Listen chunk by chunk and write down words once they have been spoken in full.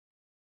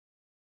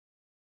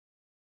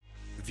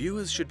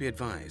Viewers should be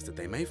advised that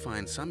they may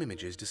find some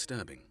images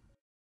disturbing.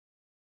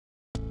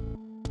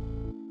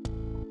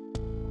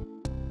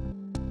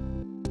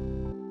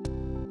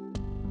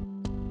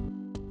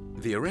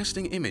 The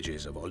arresting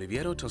images of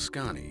Oliviero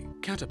Toscani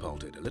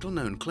catapulted a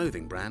little-known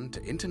clothing brand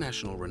to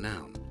international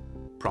renown,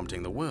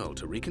 prompting the world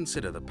to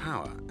reconsider the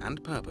power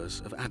and purpose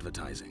of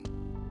advertising.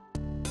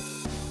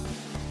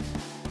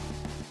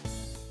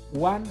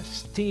 One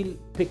still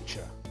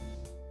picture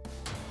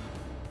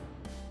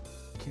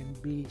can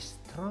be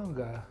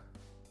stronger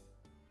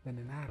than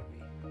an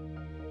army.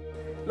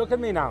 Look at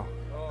me now,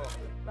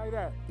 like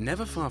that.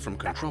 Never far from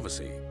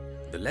controversy,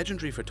 the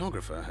legendary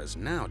photographer has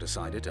now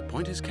decided to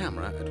point his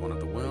camera at one of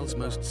the world's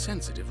most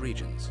sensitive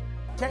regions.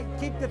 Can't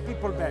keep the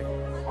people back.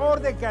 Or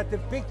they get the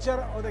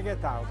picture or they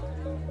get out.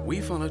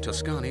 We follow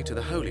Toscani to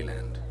the Holy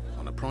Land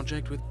on a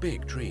project with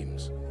big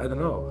dreams. I don't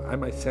know, I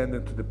might send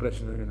them to the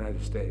President of the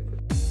United States.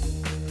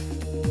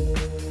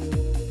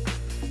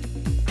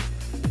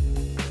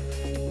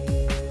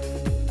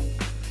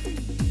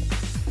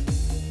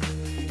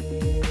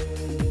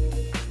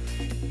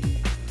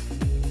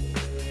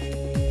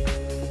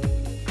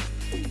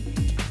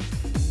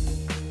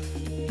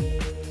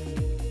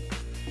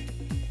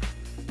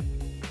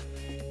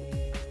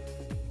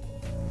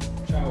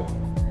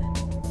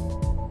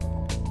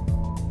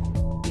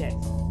 Yes,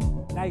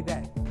 like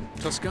that.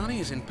 Toscani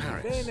is in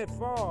Paris,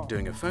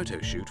 doing a photo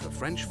shoot for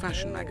French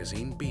fashion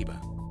magazine Biba.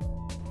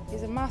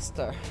 He's a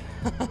master.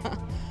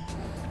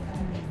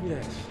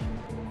 Yes.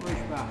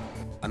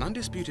 An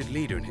undisputed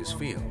leader in his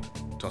field,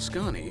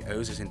 Toscani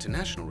owes his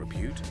international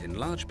repute in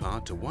large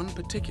part to one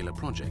particular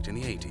project in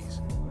the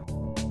 80s.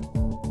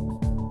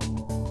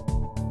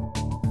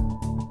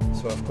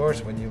 So of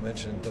course, when you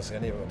mentioned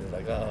Toscani, everybody's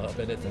like, ah,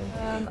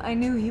 Benetton. I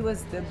knew he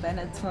was the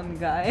Benetton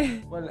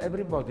guy. Well,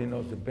 everybody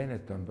knows the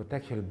Benetton, but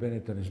actually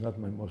Benetton is not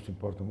my most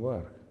important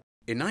work.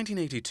 In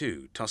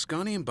 1982,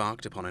 Toscani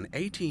embarked upon an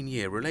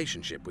 18-year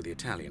relationship with the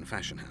Italian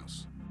fashion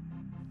house,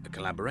 a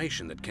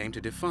collaboration that came to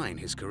define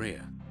his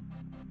career.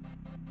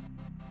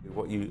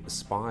 What you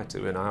aspire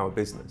to in our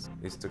business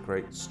is to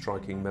create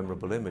striking,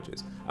 memorable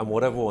images. And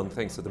whatever one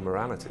thinks of the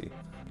morality,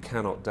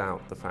 cannot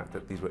doubt the fact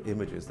that these were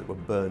images that were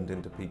burned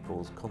into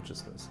people's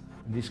consciousness.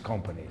 These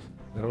companies,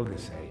 they're all the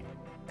same,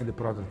 and the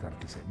products are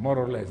the same. More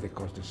or less, they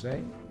cost the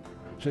same.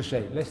 So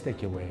say, let's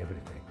take away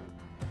everything.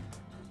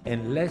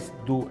 And let's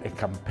do a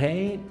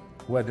campaign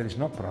where there is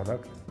no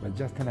product, but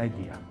just an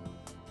idea.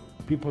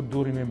 People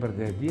do remember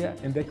the idea,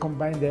 and they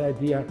combine the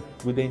idea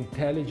with the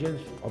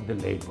intelligence of the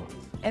label.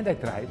 And I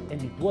tried,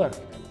 and it worked.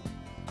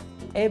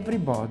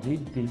 Everybody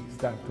did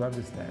start to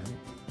understand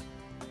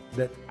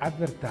that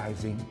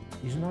advertising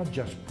is not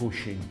just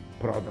pushing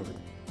product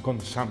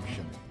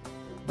consumption,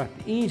 but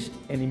is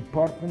an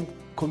important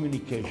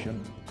communication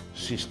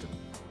system.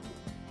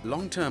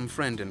 Long-term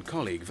friend and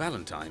colleague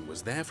Valentine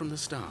was there from the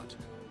start.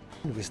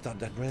 We started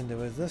that brand, there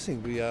was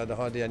nothing. We had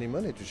hardly any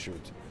money to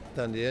shoot.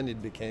 In the end,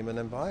 it became an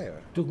empire.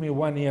 It took me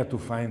 1 year to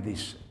find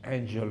this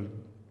angel,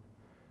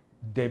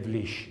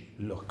 devilish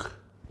look.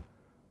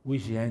 Who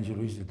is the angel,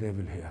 who is the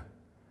devil here?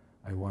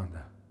 I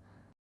wonder.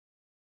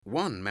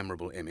 One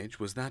memorable image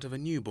was that of a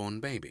newborn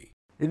baby.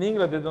 In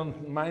England, they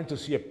don't mind to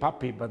see a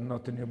puppy, but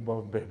not a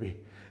newborn baby.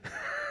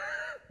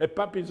 A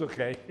puppy is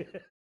okay.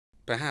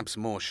 Perhaps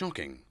more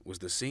shocking was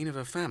the scene of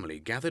a family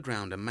gathered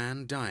round a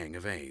man dying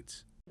of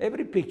AIDS.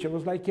 Every picture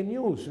was like a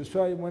news.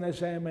 So when I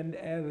say I'm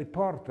a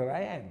reporter,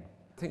 I am.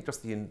 I think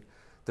just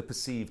the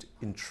perceived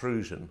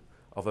intrusion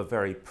of a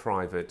very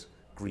private,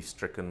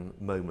 grief-stricken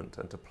moment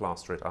and to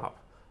plaster it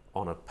up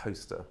on a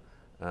poster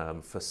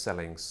for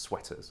selling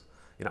sweaters.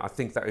 You know, I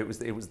think that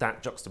it was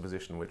that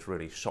juxtaposition which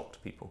really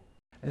shocked people.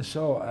 And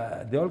so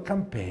the whole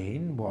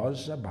campaign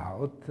was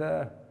about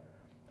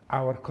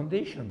our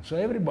condition. So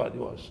everybody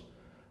was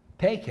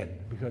taken,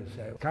 because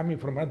coming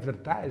from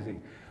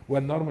advertising, where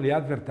normally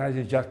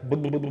advertising is just,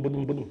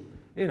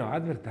 you know,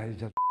 advertising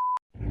just.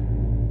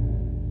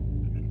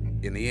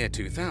 In the year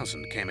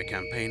 2000 came a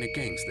campaign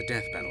against the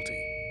death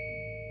penalty,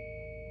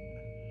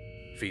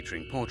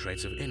 featuring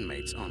portraits of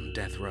inmates on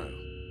death row.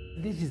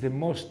 This is the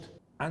most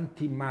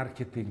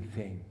anti-marketing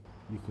thing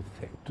you could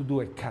think. To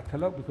do a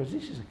catalog, because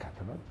this is a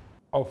catalog,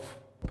 of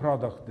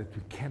products that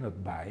we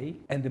cannot buy,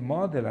 and the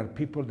model are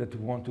people that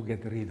we want to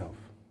get rid of.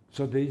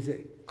 So there is a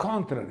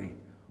contrary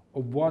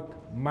of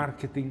what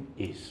marketing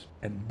is.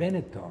 And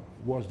Benetton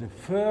was the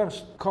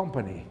first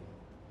company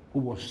who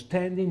was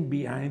standing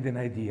behind an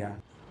idea.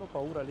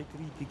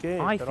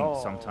 I think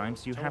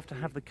sometimes you have to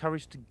have the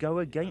courage to go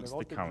against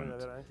the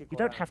current. You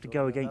don't have to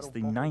go against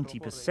the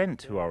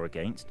 90% who are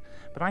against,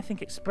 but I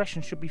think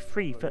expression should be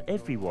free for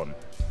everyone.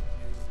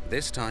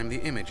 This time the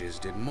images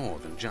did more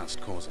than just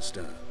cause a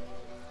stir.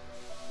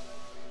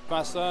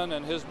 My son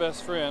and his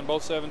best friend,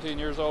 both 17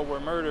 years old,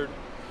 were murdered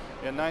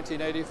in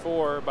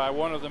 1984 by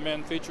one of the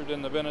men featured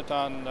in the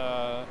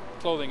Benetton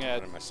clothing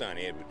ad. My son,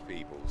 Edward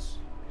Peoples,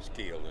 was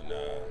killed in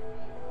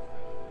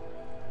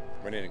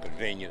went in a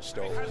convenience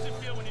store. How does it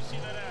feel when you see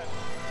that ad?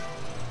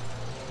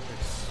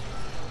 It's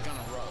kind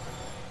of rough.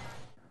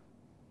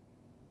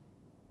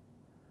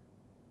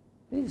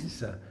 This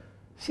is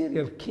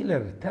serial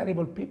killer,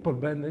 terrible people,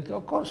 but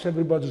of course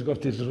everybody's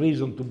got his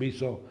reason to be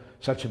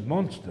such a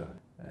monster.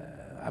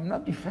 I'm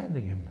not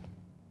defending him.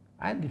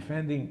 I'm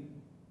defending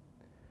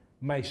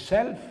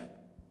myself,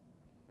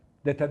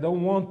 that I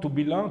don't want to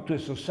belong to a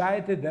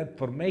society that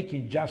for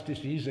making justice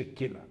is a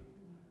killer.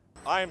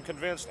 I am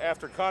convinced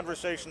after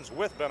conversations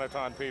with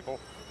Benetton people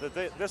that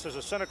this is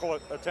a cynical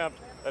attempt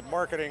at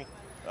marketing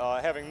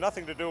having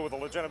nothing to do with the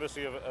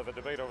legitimacy of a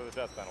debate over the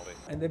death penalty.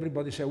 And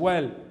everybody say,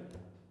 well,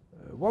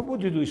 what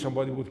would you do if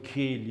somebody would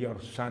kill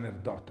your son or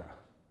daughter?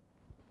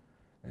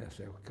 And I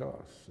say, of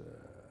course.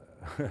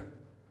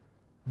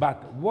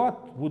 But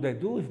what would I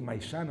do if my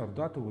son or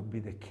daughter would be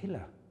the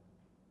killer?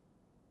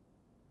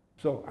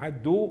 So I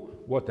do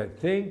what I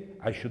think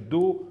I should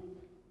do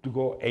to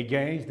go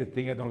against the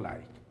thing I don't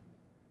like.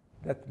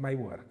 That's my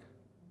work.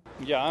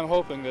 Yeah, I'm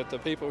hoping that the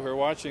people who are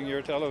watching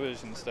your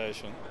television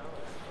station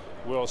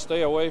will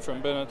stay away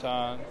from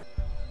Benetton.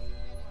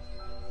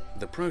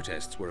 The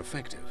protests were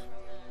effective.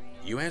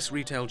 US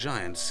retail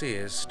giant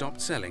Sears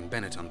stopped selling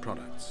Benetton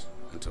products,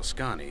 and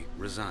Toscani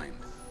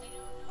resigned.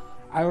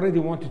 I already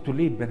wanted to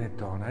leave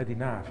Benetton. I had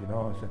enough, you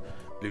know.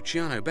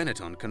 Luciano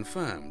Benetton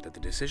confirmed that the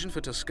decision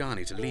for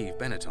Toscani to leave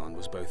Benetton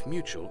was both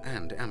mutual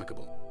and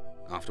amicable,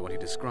 after what he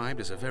described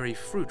as a very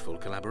fruitful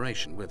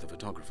collaboration with the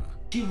photographer.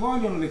 Ci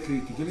vogliono le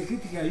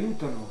critiche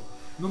aiutano,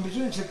 non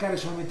bisogna cercare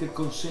solamente il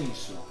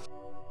consenso.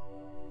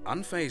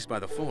 Unfazed by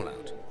the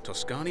fallout,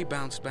 Toscani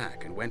bounced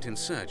back and went in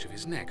search of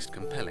his next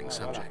compelling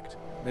subject.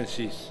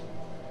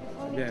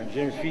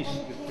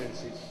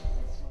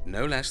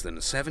 No less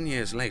than 7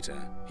 years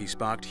later, he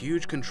sparked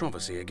huge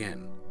controversy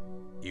again.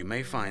 You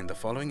may find the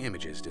following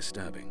images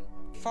disturbing.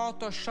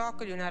 Photoshop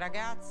di una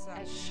ragazza.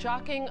 As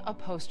shocking a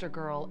poster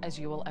girl as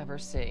you will ever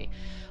see.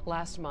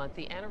 Last month,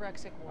 the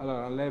anorexic...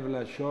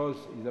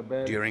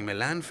 During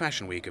Milan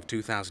Fashion Week of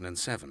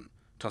 2007,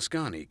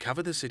 Toscani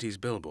covered the city's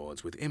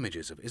billboards with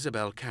images of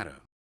Isabel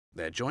Caro.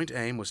 Their joint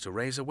aim was to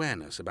raise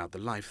awareness about the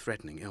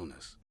life-threatening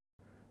illness.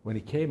 When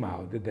it came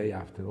out, the day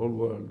after, the whole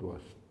world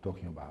was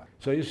talking about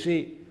it. So you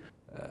see,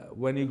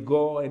 when you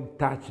go and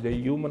touch the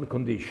human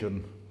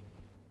condition,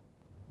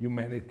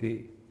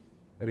 humanity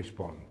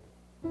responds.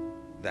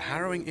 The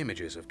harrowing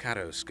images of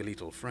Caro's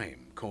skeletal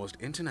frame caused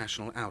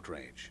international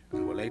outrage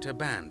and were later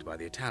banned by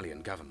the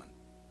Italian government.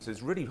 So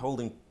it's really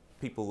holding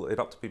it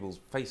up to people's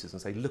faces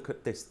and say, look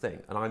at this thing,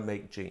 and I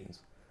make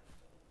jeans.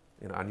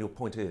 You know, and your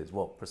point is,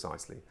 what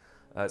precisely?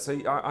 So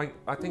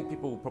I think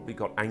people probably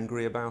got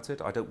angry about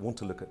it. I don't want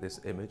to look at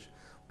this image,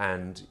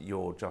 and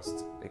you're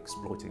just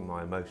exploiting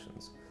my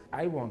emotions.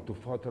 I want to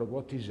photograph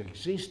what is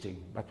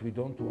existing, but we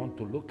don't want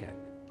to look at.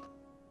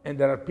 And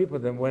there are people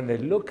that when they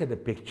look at the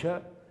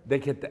picture, they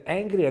get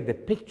angry at the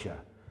picture,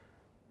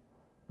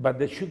 but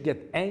they should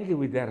get angry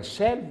with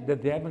themselves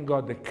that they haven't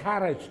got the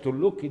courage to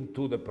look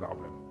into the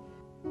problem.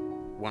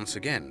 Once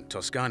again,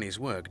 Toscani's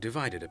work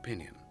divided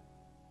opinion.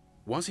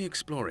 Was he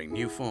exploring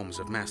new forms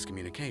of mass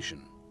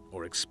communication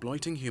or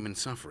exploiting human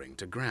suffering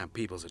to grab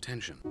people's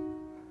attention?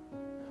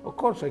 Of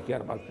course I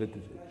care about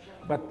criticism,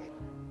 but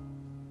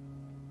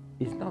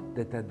it's not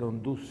that I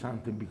don't do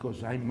something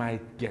because I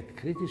might get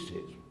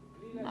criticism.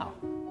 No.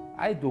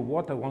 I do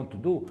what I want to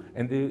do,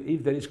 and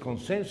if there is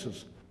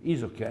consensus,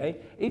 it's okay.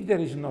 If there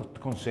is not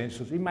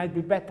consensus, it might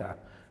be better.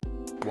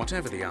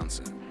 Whatever the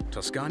answer,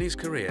 Toscani's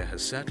career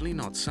has certainly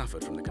not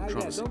suffered from the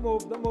controversy.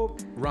 Don't move.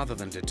 Rather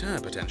than deter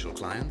potential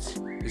clients,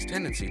 his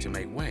tendency to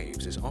make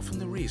waves is often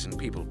the reason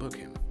people book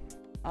him.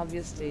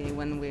 Obviously,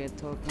 when we're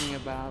talking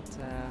about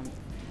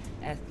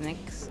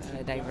ethnics,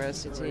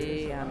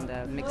 diversity, and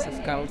a mix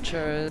of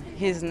culture,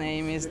 his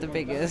name is the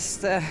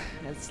biggest.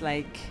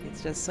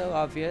 It's just so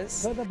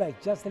obvious. Go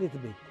back, just a little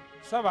bit.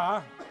 Ça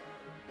va?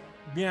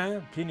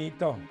 Bien,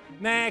 finito.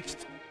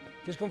 Next!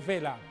 Che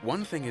sconfela.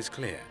 One thing is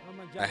clear.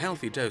 A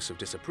healthy dose of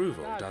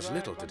disapproval does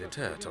little to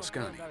deter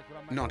Toscani.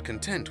 Not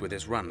content with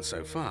his run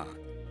so far,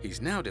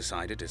 he's now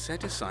decided to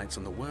set his sights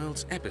on the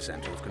world's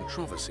epicenter of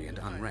controversy and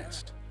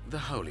unrest, the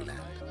Holy Land.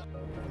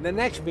 The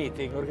next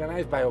meeting,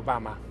 organized by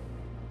Obama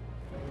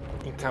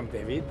in Camp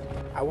David,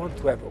 I want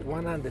to have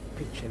 100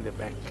 pictures in the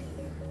back,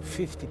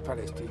 50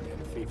 Palestinian,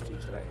 50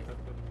 Israeli,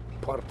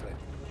 portrait.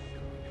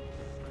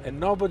 And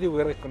nobody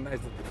will recognize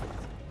the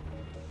difference.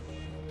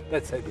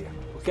 That's the idea,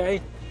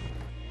 okay?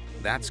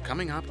 That's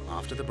coming up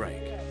after the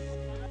break.